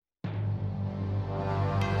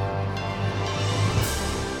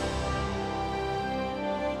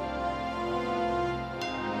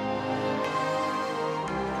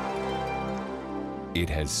It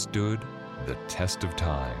has stood the test of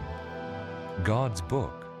time. God's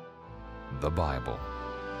book, the Bible,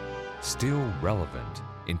 still relevant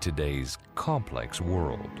in today's complex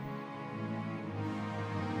world.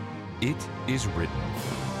 It is written,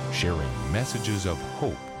 sharing messages of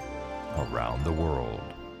hope around the world.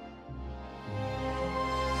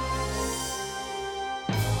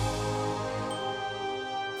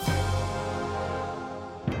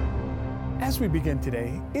 As we begin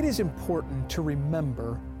today, it is important to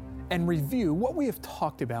remember and review what we have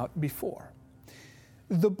talked about before.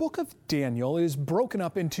 The book of Daniel is broken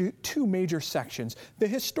up into two major sections: the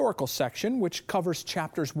historical section, which covers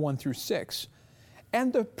chapters 1 through 6,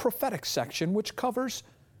 and the prophetic section, which covers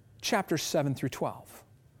chapters 7 through 12.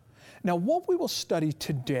 Now, what we will study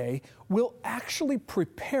today will actually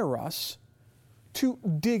prepare us to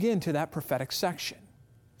dig into that prophetic section.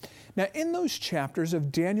 Now, in those chapters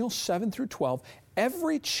of Daniel 7 through 12,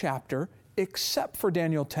 every chapter, except for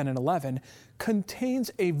Daniel 10 and 11, contains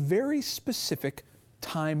a very specific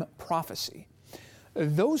time prophecy.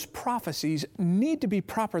 Those prophecies need to be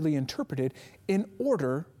properly interpreted in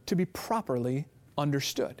order to be properly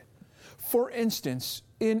understood. For instance,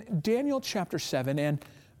 in Daniel chapter 7 and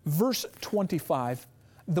verse 25,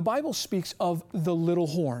 the Bible speaks of the little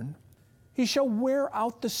horn. He shall wear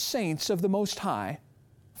out the saints of the Most High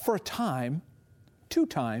for a time, 2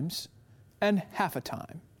 times, and half a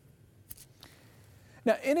time.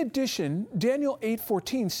 Now, in addition, Daniel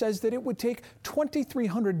 8:14 says that it would take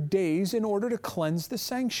 2,300 days in order to cleanse the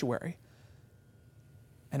sanctuary.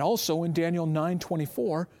 And also in Daniel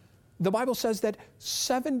 9:24, the Bible says that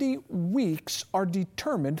 70 weeks are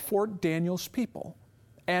determined for Daniel's people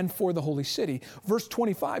and for the holy city. Verse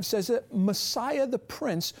 25 says that Messiah the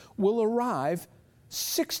Prince will arrive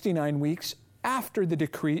 69 weeks after the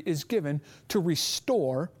decree is given to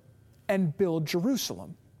restore and build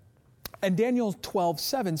Jerusalem. And Daniel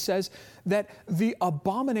 12:7 says that the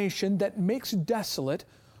abomination that makes desolate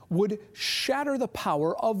would shatter the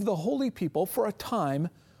power of the holy people for a time,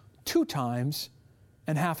 2 times,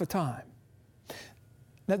 and half a time.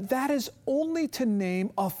 Now, that is only to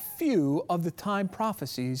name a few of the time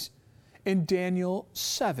prophecies in Daniel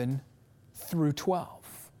 7 through 12.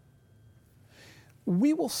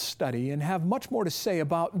 We will study and have much more to say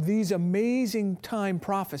about these amazing time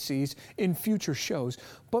prophecies in future shows.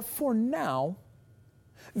 But for now,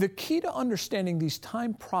 the key to understanding these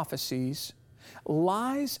time prophecies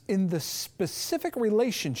lies in the specific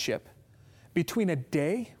relationship between a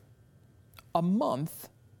day, a month,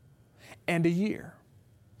 and a year.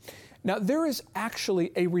 Now, there is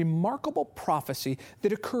actually a remarkable prophecy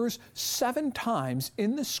that occurs 7 times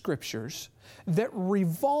in the Scriptures that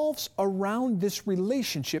revolves around this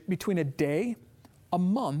relationship between a day, a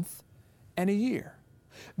month, and a year.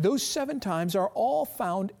 Those 7 times are all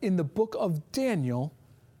found in the book of Daniel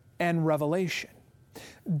and Revelation.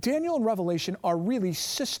 Daniel and Revelation are really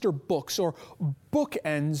sister books or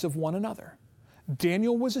bookends of one another.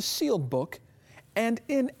 Daniel was a sealed book, and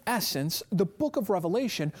in essence, the book of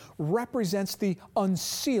Revelation represents the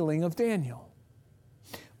unsealing of Daniel.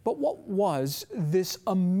 But what was this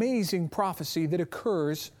amazing prophecy that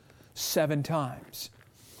occurs 7 times?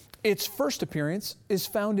 Its first appearance is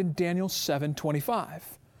found in Daniel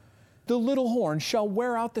 7:25. The little horn shall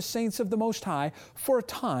wear out the saints of the Most High for a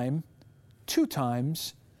time, 2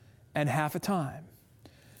 times, and half a time.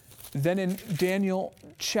 Then in Daniel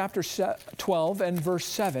chapter 12 and verse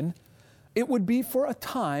 7, it would be for a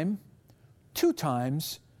time, 2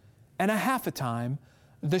 times, and a half a time,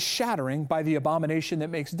 the shattering by the abomination that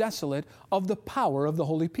makes desolate of the power of the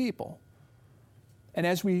holy people. And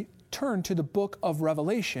as we turn to the book of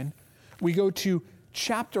Revelation, we go to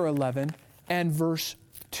chapter 11 and verse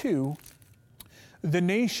 2. The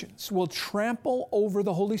nations will trample over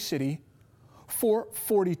the holy city for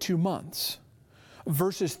 42 months.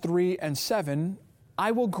 Verses 3 and 7,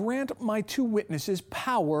 I will grant my 2 witnesses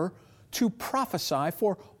power to prophesy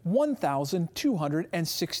for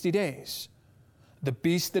 1,260 days. The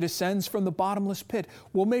beast that ascends from the bottomless pit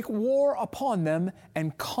will make war upon them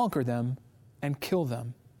and conquer them and kill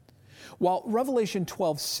them. While Revelation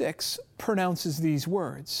 12:6 pronounces these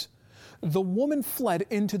words, the woman fled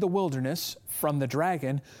into the wilderness from the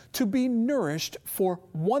dragon to be nourished for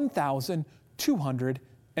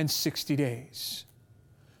 1,260 days.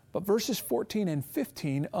 But verses 14 and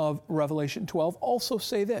 15 of Revelation 12 also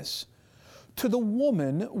say this: to the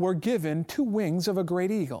woman were given 2 wings of a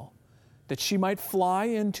great eagle, that she might fly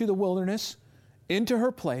into the wilderness, into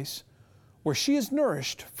her place, where she is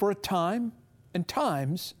nourished for a time and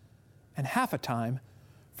times and half a time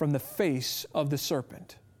from the face of the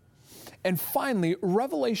serpent. And finally,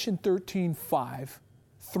 Revelation 13:5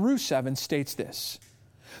 through 7 states this: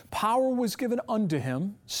 power was given unto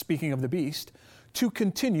him, speaking of the beast, to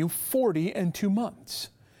continue 42 months.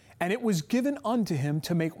 And it was given unto him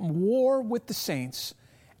to make war with the saints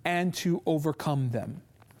and to overcome them.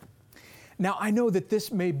 Now, I know that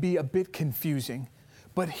this may be a bit confusing,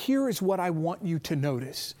 but here is what I want you to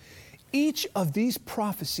notice. Each of these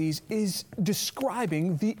prophecies is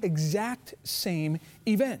describing the exact same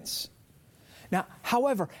events. Now,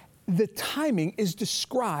 however, the timing is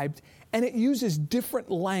described and it uses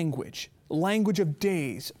different language of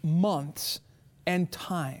days, months, and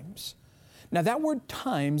times. Now, that word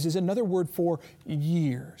times is another word for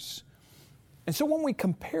years. And so when we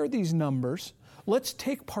compare these numbers, let's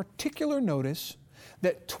take particular notice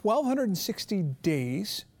that 1,260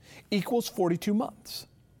 days equals 42 months.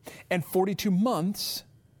 And 42 months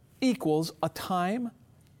equals a time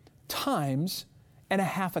times and a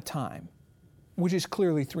half a time, which is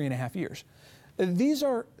clearly 3.5 years. These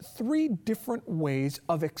are 3 different ways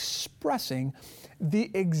of expressing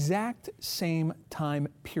the exact same time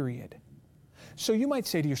period. So you might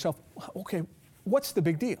say to yourself, okay, what's the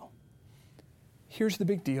big deal? Here's the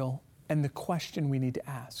big deal and the question we need to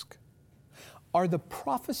ask. Are the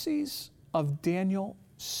prophecies of Daniel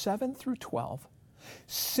 7 through 12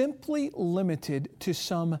 simply limited to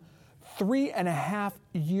some 3.5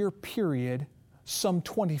 year period some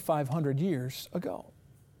 2,500 years ago?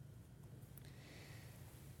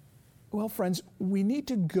 Well, friends, we need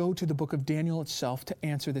to go to the book of Daniel itself to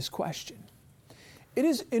answer this question. It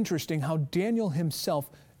is interesting how Daniel himself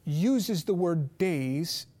uses the word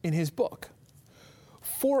days in his book.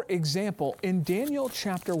 For example, in Daniel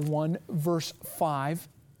chapter 1, verse 5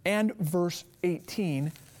 and verse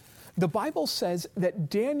 18, the Bible says that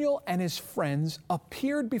Daniel and his friends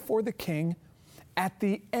appeared before the king at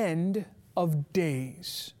the end of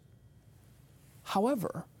days.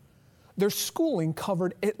 However, their schooling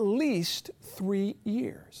covered at least 3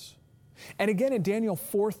 years. And again in Daniel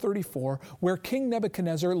 4:34, where King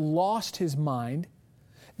Nebuchadnezzar lost his mind,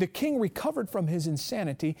 the king recovered from his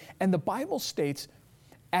insanity, and the Bible states,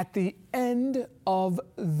 at the end of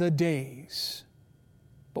the days.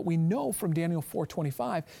 But we know from Daniel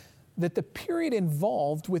 4:25 that the period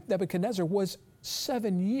involved with Nebuchadnezzar was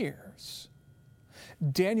 7 years.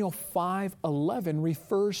 Daniel 5:11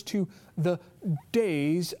 refers to the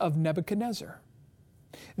days of Nebuchadnezzar.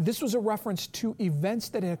 This was a reference to events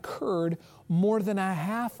that had occurred more than a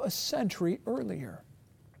half a century earlier.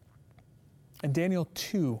 And Daniel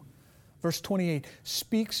 2, verse 28,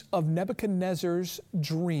 speaks of Nebuchadnezzar's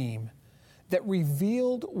dream that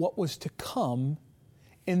revealed what was to come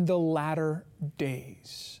in the latter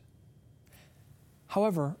days.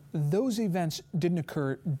 However, those events didn't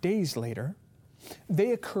occur days later.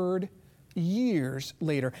 They occurred years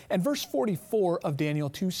later. And verse 44 of Daniel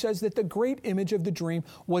 2 says that the great image of the dream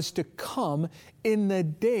was to come in the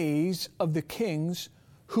days of the kings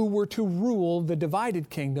who were to rule the divided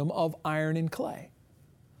kingdom of iron and clay.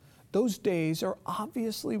 Those days are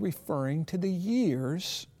obviously referring to the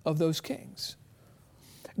years of those kings.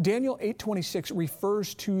 Daniel 8:26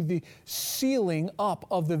 refers to the sealing up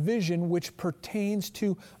of the vision, which pertains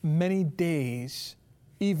to many days,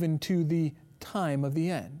 even to the time of the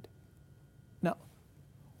end. Now,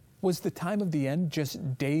 was the time of the end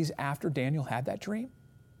just days after Daniel had that dream?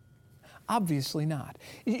 Obviously not.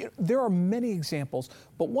 There are many examples,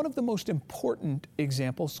 but one of the most important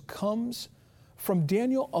examples comes from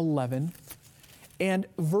Daniel 11 and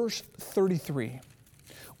verse 33,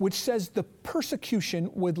 which says the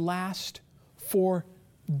persecution would last for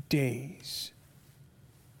days.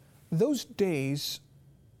 Those days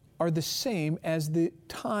are the same as the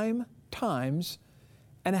times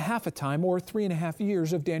and a half a time, or 3.5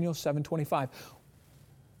 years of Daniel 7:25.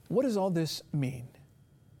 What does all this mean?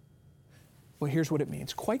 Well, here's what it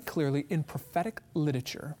means. Quite clearly, in prophetic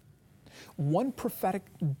literature, one prophetic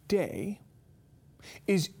day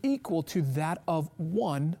is equal to that of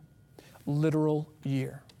one literal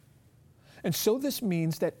year. And so this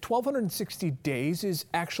means that 1,260 days is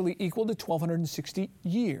actually equal to 1,260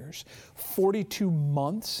 years. 42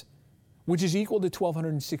 months, which is equal to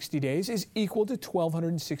 1,260 days, is equal to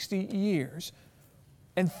 1,260 years.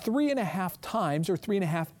 And 3.5 times, or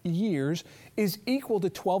 3.5 years, is equal to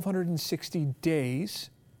 1,260 days,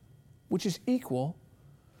 which is equal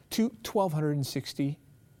to 1,260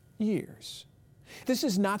 years. This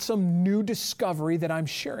is not some new discovery that I'm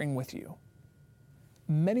sharing with you.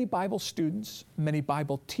 Many Bible students, many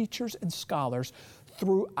Bible teachers and scholars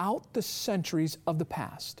throughout the centuries of the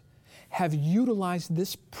past have utilized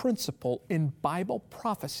this principle in Bible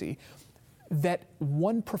prophecy that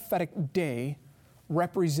one prophetic day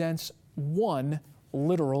represents one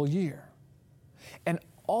literal year. And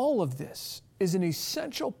all of this is an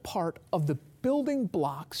essential part of the building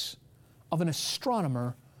blocks of an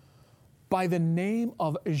astronomer by the name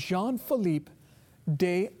of Jean-Philippe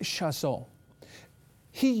de Chasseaux.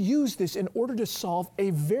 He used this in order to solve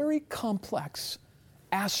a very complex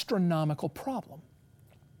astronomical problem.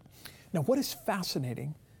 Now, what is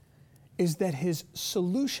fascinating is that his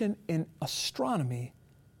solution in astronomy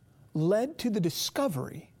led to the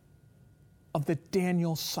discovery of the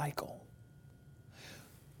Daniel cycle.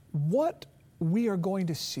 What we are going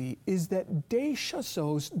to see is that de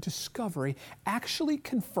Chasseaux's discovery actually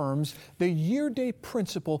confirms the year-day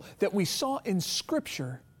principle that we saw in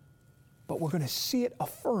Scripture, but we're going to see it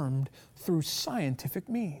affirmed through scientific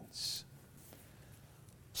means.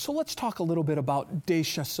 So let's talk a little bit about de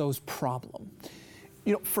Chasseaux's problem.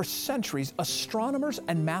 For centuries, astronomers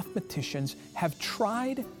and mathematicians have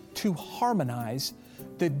tried to harmonize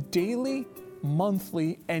the daily,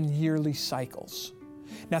 monthly, and yearly cycles.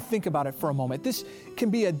 Now think about it for a moment. This can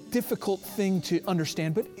be a difficult thing to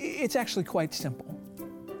understand, but it's actually quite simple.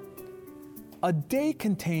 A day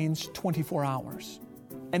contains 24 hours,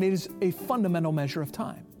 and it is a fundamental measure of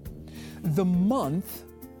time. The month,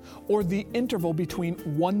 or the interval between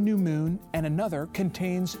one new moon and another,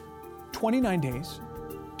 contains 29 days,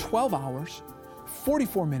 12 hours,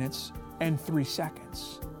 44 minutes, and 3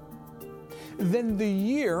 seconds. Then the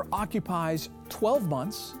year occupies 12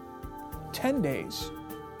 months, 10 days,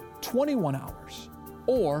 21 hours,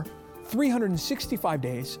 or 365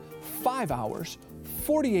 days, 5 hours,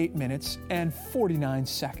 48 minutes, and 49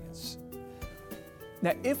 seconds.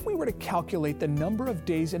 Now, if we were to calculate the number of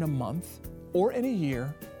days in a month or in a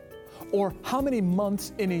year, or how many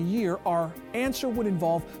months in a year, our answer would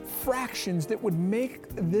involve fractions that would make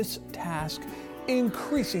this task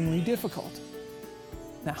increasingly difficult.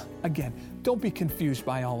 Now, again, don't be confused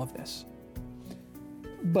by all of this.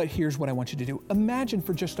 But here's what I want you to do. Imagine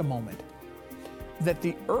for just a moment that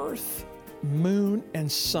the Earth, Moon,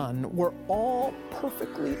 and Sun were all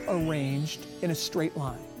perfectly arranged in a straight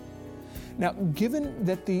line. Now, given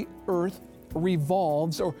that the Earth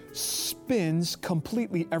revolves or spins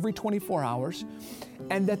completely every 24 hours,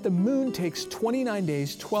 and that the Moon takes 29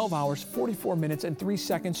 days, 12 hours, 44 minutes, and 3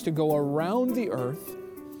 seconds to go around the Earth,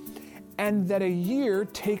 and that a year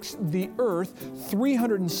takes the Earth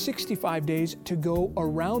 365 days to go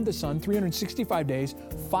around the Sun, 365 days,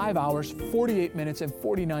 5 hours, 48 minutes, and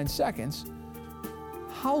 49 seconds,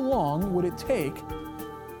 how long would it take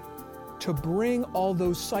to bring all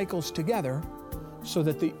those cycles together so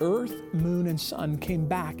that the Earth, Moon, and Sun came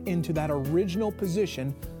back into that original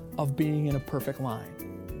position of being in a perfect line?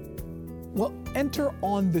 Well, enter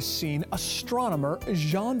on the scene astronomer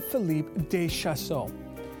Jean-Philippe de Chasseaux.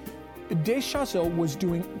 De Chasseaux was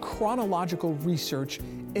doing chronological research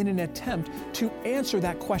in an attempt to answer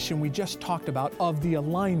that question we just talked about of the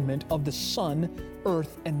alignment of the Sun,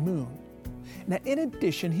 Earth, and Moon. Now, in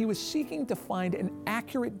addition, he was seeking to find an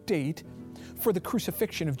accurate date for the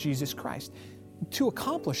crucifixion of Jesus Christ. To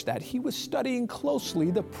accomplish that, he was studying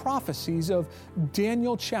closely the prophecies of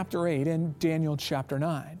Daniel chapter 8 and Daniel chapter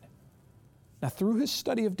 9. Now, through his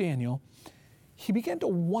study of Daniel, he began to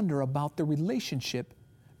wonder about the relationship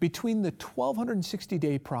between the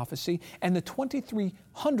 1260-day prophecy and the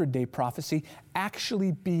 2300-day prophecy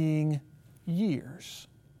actually being years.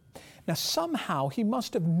 Now, somehow he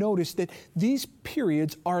must have noticed that these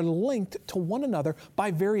periods are linked to one another by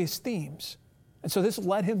various themes. And so this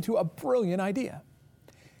led him to a brilliant idea.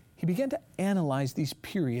 He began to analyze these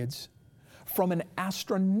periods from an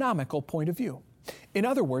astronomical point of view. In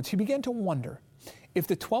other words, he began to wonder if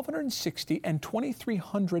the 1260 and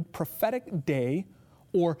 2300 prophetic day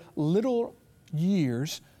or literal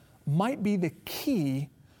years might be the key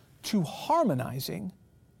to harmonizing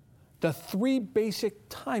the 3 basic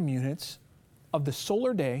time units of the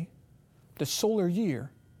solar day, the solar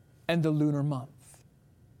year, and the lunar month.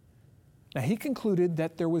 Now, he concluded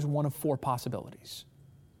that there was one of 4 possibilities.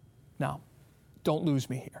 Now, don't lose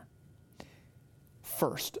me here.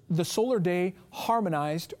 First, the solar day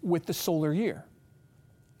harmonized with the solar year.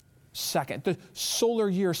 Second, the solar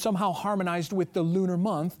year somehow harmonized with the lunar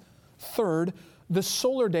month. Third, the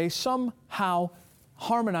solar day somehow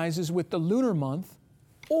harmonizes with the lunar month,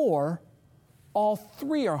 or all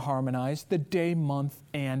 3 are harmonized, the day, month,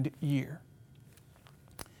 and year.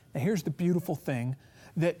 Now, here's the beautiful thing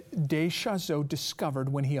that de Chasseaux discovered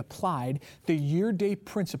when he applied the year-day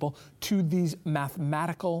principle to these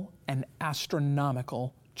mathematical and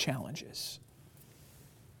astronomical challenges.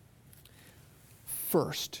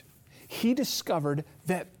 First, he discovered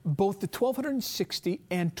that both the 1260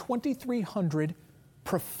 and 2300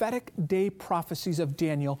 prophetic day prophecies of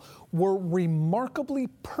Daniel were remarkably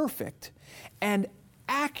perfect and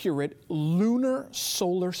accurate lunar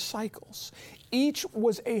solar cycles. Each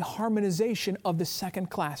was a harmonization of the second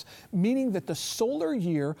class, meaning that the solar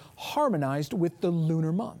year harmonized with the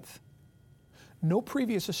lunar month. No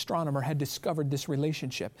previous astronomer had discovered this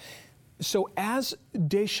relationship. So as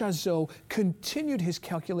de Chazot continued his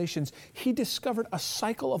calculations, he discovered a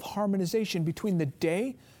cycle of harmonization between the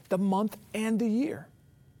day, the month, and the year.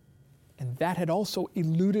 And that had also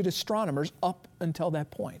eluded astronomers up until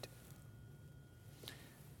that point.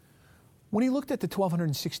 When he looked at the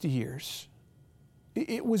 1260 years,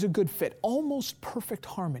 it was a good fit, almost perfect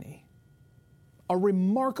harmony, a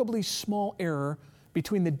remarkably small error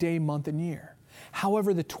between the day, month, and year.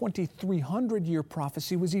 However, the 2300-year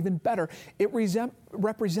prophecy was even better. It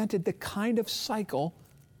represented the kind of cycle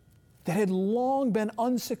that had long been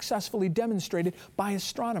unsuccessfully demonstrated by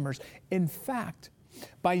astronomers. In fact,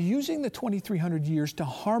 by using the 2300 years to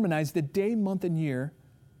harmonize the day, month, and year,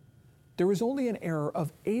 there was only an error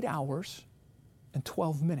of 8 hours and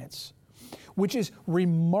 12 minutes, which is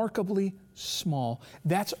remarkably small.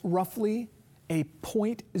 That's roughly a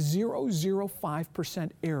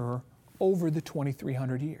 0.005% error over the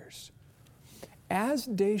 2300 years. As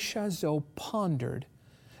de Chazot pondered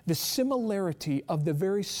the similarity of the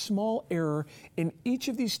very small error in each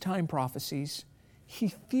of these time prophecies, he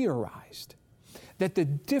theorized that the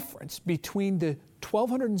difference between the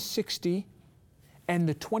 1260 and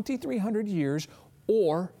the 2300 years,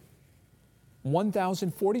 or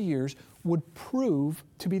 1040 years, would prove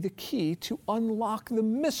to be the key to unlock the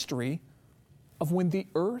mystery of when the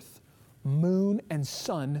earth, moon, and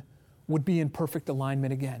sun would be in perfect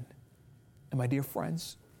alignment again. And my dear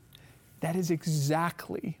friends, that is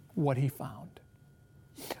exactly what he found.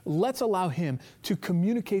 Let's allow him to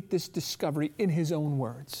communicate this discovery in his own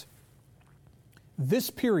words. This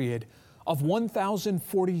period of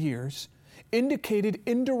 1040 years, indicated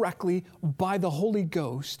indirectly by the Holy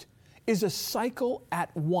Ghost, is a cycle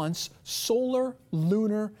at once solar,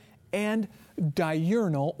 lunar, and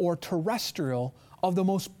diurnal or terrestrial of the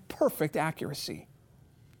most perfect accuracy.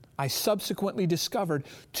 I subsequently discovered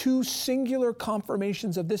 2 singular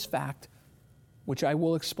confirmations of this fact, which I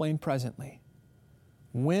will explain presently.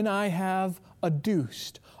 When I have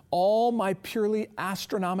adduced all my purely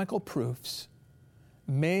astronomical proofs,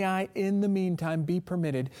 may I in the meantime be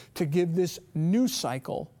permitted to give this new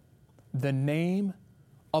cycle the name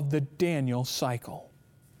of the Daniel cycle.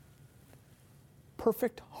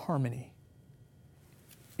 Perfect harmony.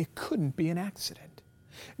 It couldn't be an accident.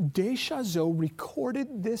 De Chazot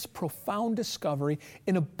recorded this profound discovery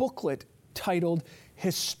in a booklet titled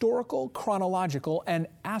Historical, Chronological, and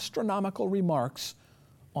Astronomical Remarks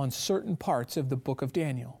on Certain Parts of the Book of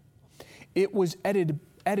Daniel. It was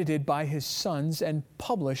edited by his sons and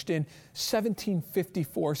published in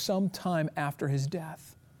 1754, sometime after his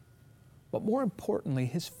death. But more importantly,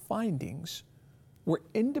 his findings were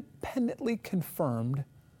independently confirmed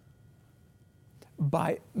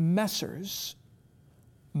by Messrs.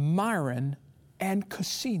 Myron and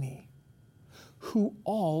Cassini, who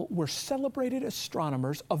all were celebrated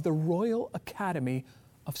astronomers of the Royal Academy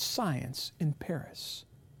of Science in Paris.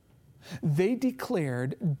 They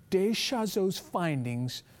declared de Chazot's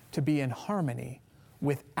findings to be in harmony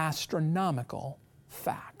with astronomical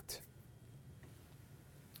fact.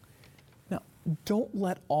 Now, don't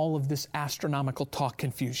let all of this astronomical talk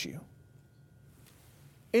confuse you.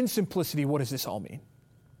 In simplicity, what does this all mean?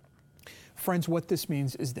 Friends, what this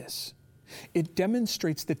means is this. It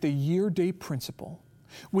demonstrates that the year-day principle,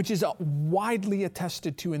 which is widely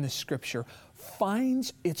attested to in the Scripture,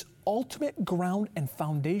 finds its ultimate ground and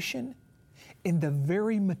foundation in the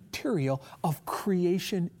very material of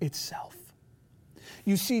creation itself.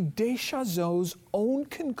 You see, de Chazot's own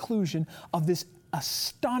conclusion of this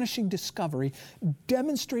astonishing discovery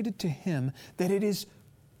demonstrated to him that it is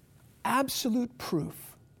absolute proof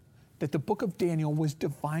that the book of Daniel was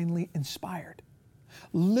divinely inspired.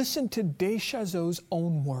 Listen to de Chazot's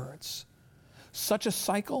own words. Such a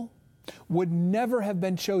cycle would never have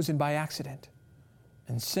been chosen by accident.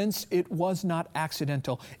 And since it was not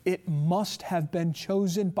accidental, it must have been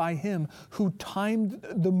chosen by him who timed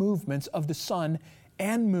the movements of the sun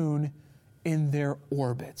and moon in their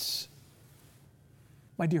orbits.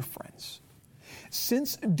 My dear friends,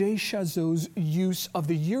 since de Chazot's use of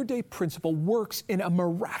the year-day principle works in a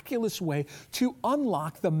miraculous way to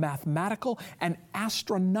unlock the mathematical and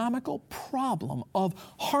astronomical problem of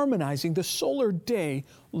harmonizing the solar day,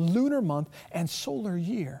 lunar month, and solar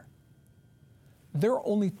year, there are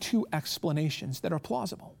only 2 explanations that are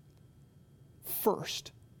plausible.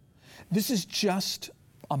 First, this is just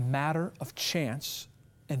a matter of chance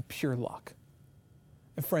and pure luck.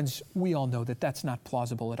 And friends, we all know that that's not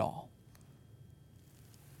plausible at all.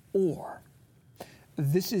 or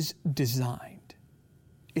this is designed,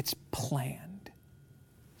 it's planned.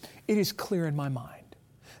 It is clear in my mind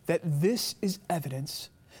that this is evidence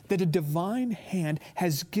that a divine hand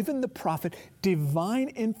has given the prophet divine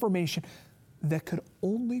information that could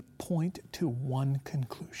only point to one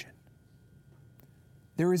conclusion.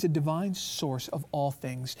 There is a divine source of all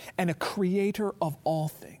things and a creator of all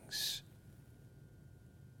things.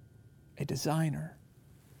 A designer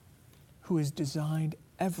who has designed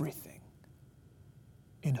everything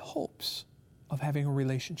in hopes of having a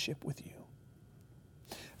relationship with you.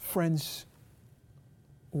 Friends,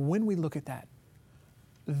 when we look at that,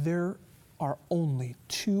 there are only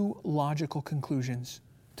two logical conclusions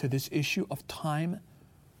to this issue of time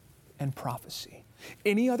and prophecy.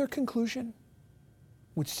 Any other conclusion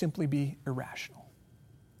would simply be irrational.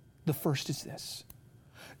 The first is this: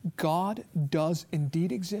 God does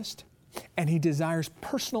indeed exist, and He desires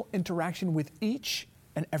personal interaction with each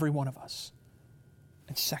and every one of us.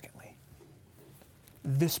 And secondly,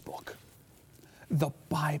 this book, the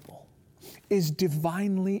Bible, is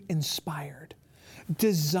divinely inspired,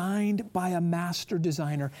 designed by a master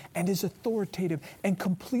designer, and is authoritative and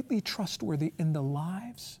completely trustworthy in the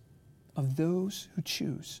lives of those who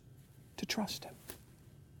choose to trust Him.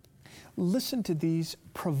 Listen to these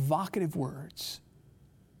provocative words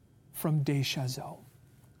from De Chazot.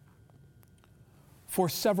 For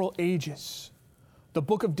several ages, the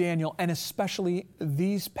book of Daniel, and especially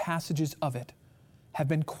these passages of it, have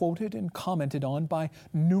been quoted and commented on by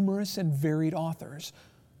numerous and varied authors,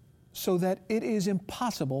 so that it is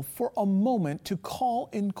impossible for a moment to call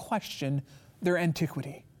in question their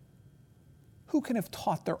antiquity. Who can have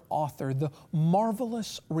taught their author the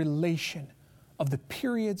marvelous relation of the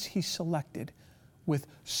periods he selected with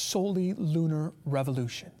solely lunar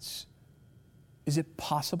revolutions? Is it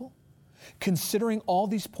possible, considering all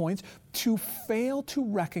these points, to fail to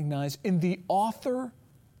recognize in the author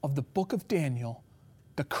of the book of Daniel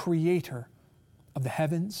the creator of the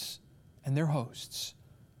heavens and their hosts,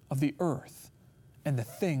 of the earth and the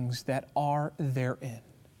things that are therein?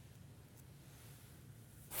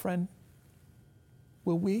 Friend,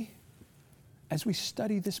 will we, as we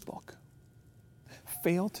study this book,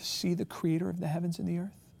 fail to see the creator of the heavens and the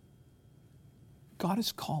earth? God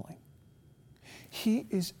is calling. He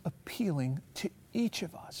is appealing to each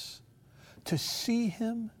of us to see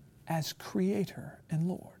Him as creator and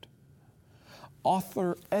Lord.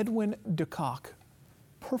 Author Edwin de Kock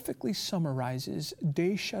perfectly summarizes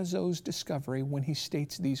De Chazot's discovery when he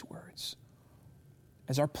states these words: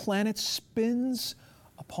 as our planet spins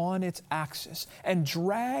upon its axis and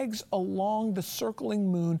drags along the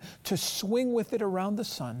circling moon to swing with it around the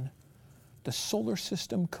sun, the solar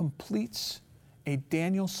system completes a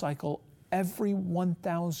Daniel cycle every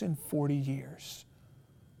 1,040 years.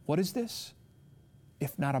 What is this?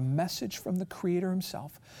 If not a message from the Creator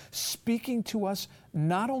Himself, speaking to us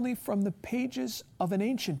not only from the pages of an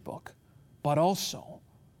ancient book, but also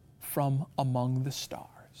from among the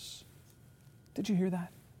stars. Did you hear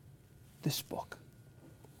that? This book,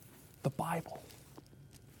 the Bible,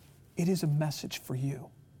 it is a message for you.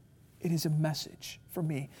 It is a message for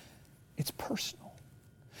me. It's personal,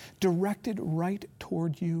 directed right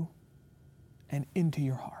toward you and into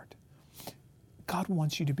your heart. God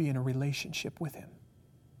wants you to be in a relationship with Him.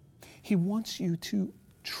 He wants you to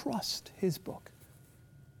trust His book.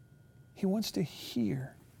 He wants to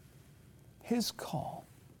hear His call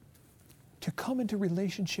to come into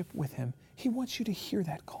relationship with Him. He wants you to hear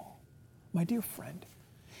that call. My dear friend,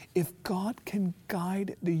 if God can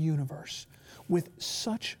guide the universe with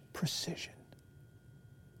such precision,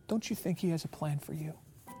 don't you think He has a plan for you?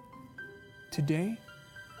 Today,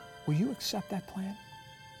 will you accept that plan?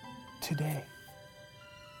 Today,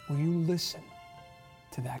 will you listen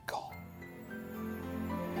to that call?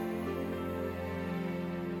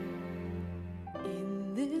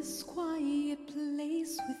 In this quiet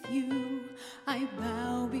place with you, I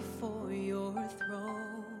bow before your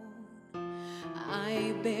throne.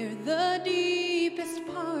 I bear the deepest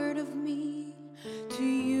part of me to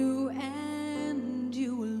you and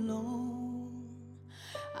you alone.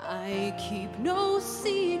 I keep no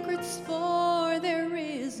secrets, for there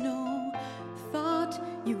is no thought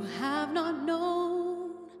you have not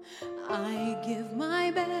known. I give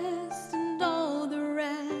my best and all the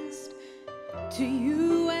rest to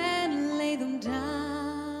you and lay them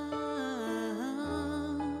down.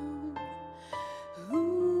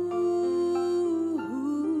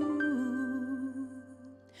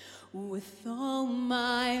 With all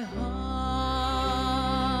my heart,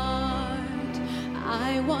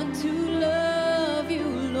 I want to love you,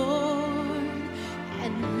 Lord,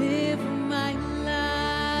 and live my life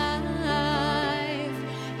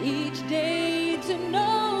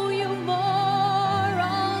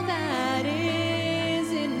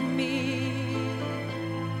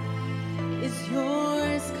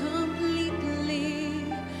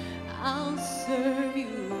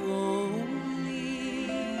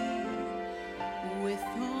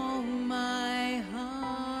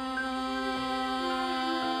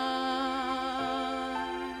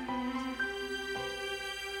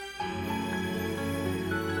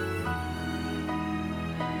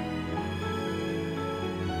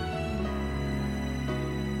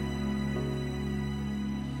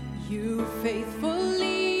You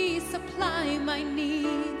faithfully supply my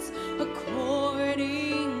needs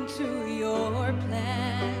according to your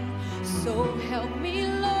plan. So help me,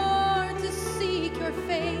 Lord, to seek your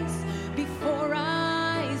face before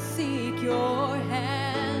I seek your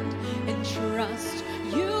hand, and trust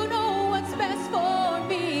you know what's best for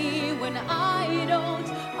me when I don't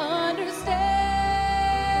understand.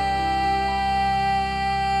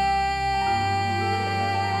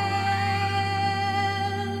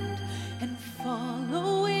 And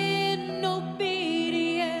follow in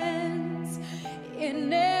obedience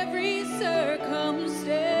in every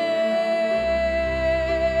circumstance.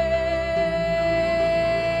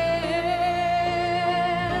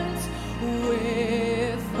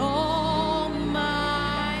 With all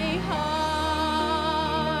my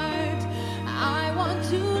heart, I want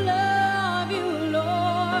to love you,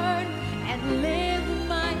 Lord, and live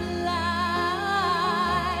my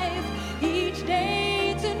life each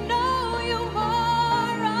day to know you more.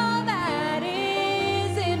 All that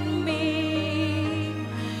is in me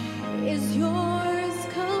is yours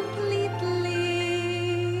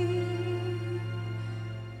completely.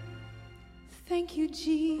 Thank you,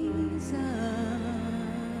 Jesus.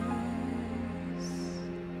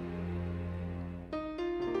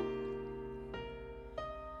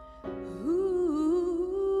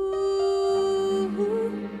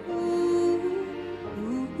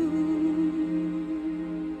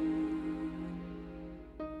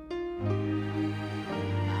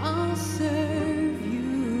 I'll serve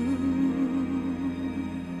you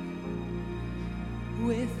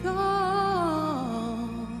with all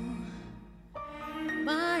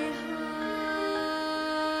my heart.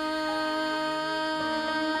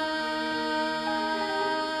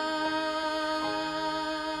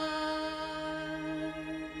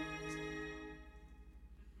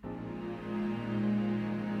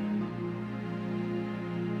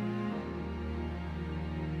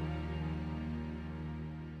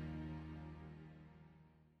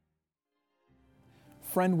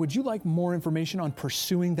 Friend, would you like more information on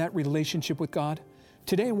pursuing that relationship with God?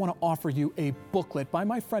 Today I want to offer you a booklet by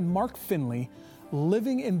my friend Mark Finley,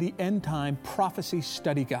 Living in the End Time Prophecy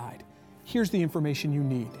Study Guide. Here's the information you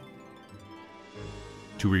need.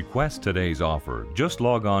 To request today's offer, just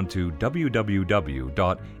log on to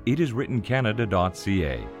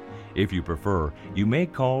www.itiswrittencanada.ca. If you prefer, you may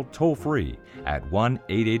call toll-free at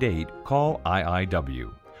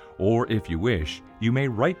 1-888-CALL-IIW. Or if you wish, you may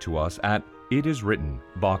write to us at It Is Written,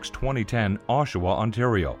 Box 2010, Oshawa,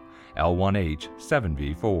 Ontario, L1H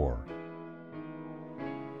 7V4.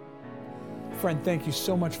 Friend, thank you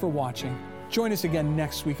so much for watching. Join us again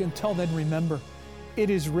next week. Until then, remember, it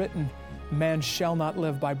is written, man shall not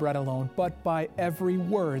live by bread alone, but by every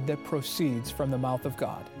word that proceeds from the mouth of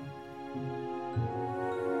God.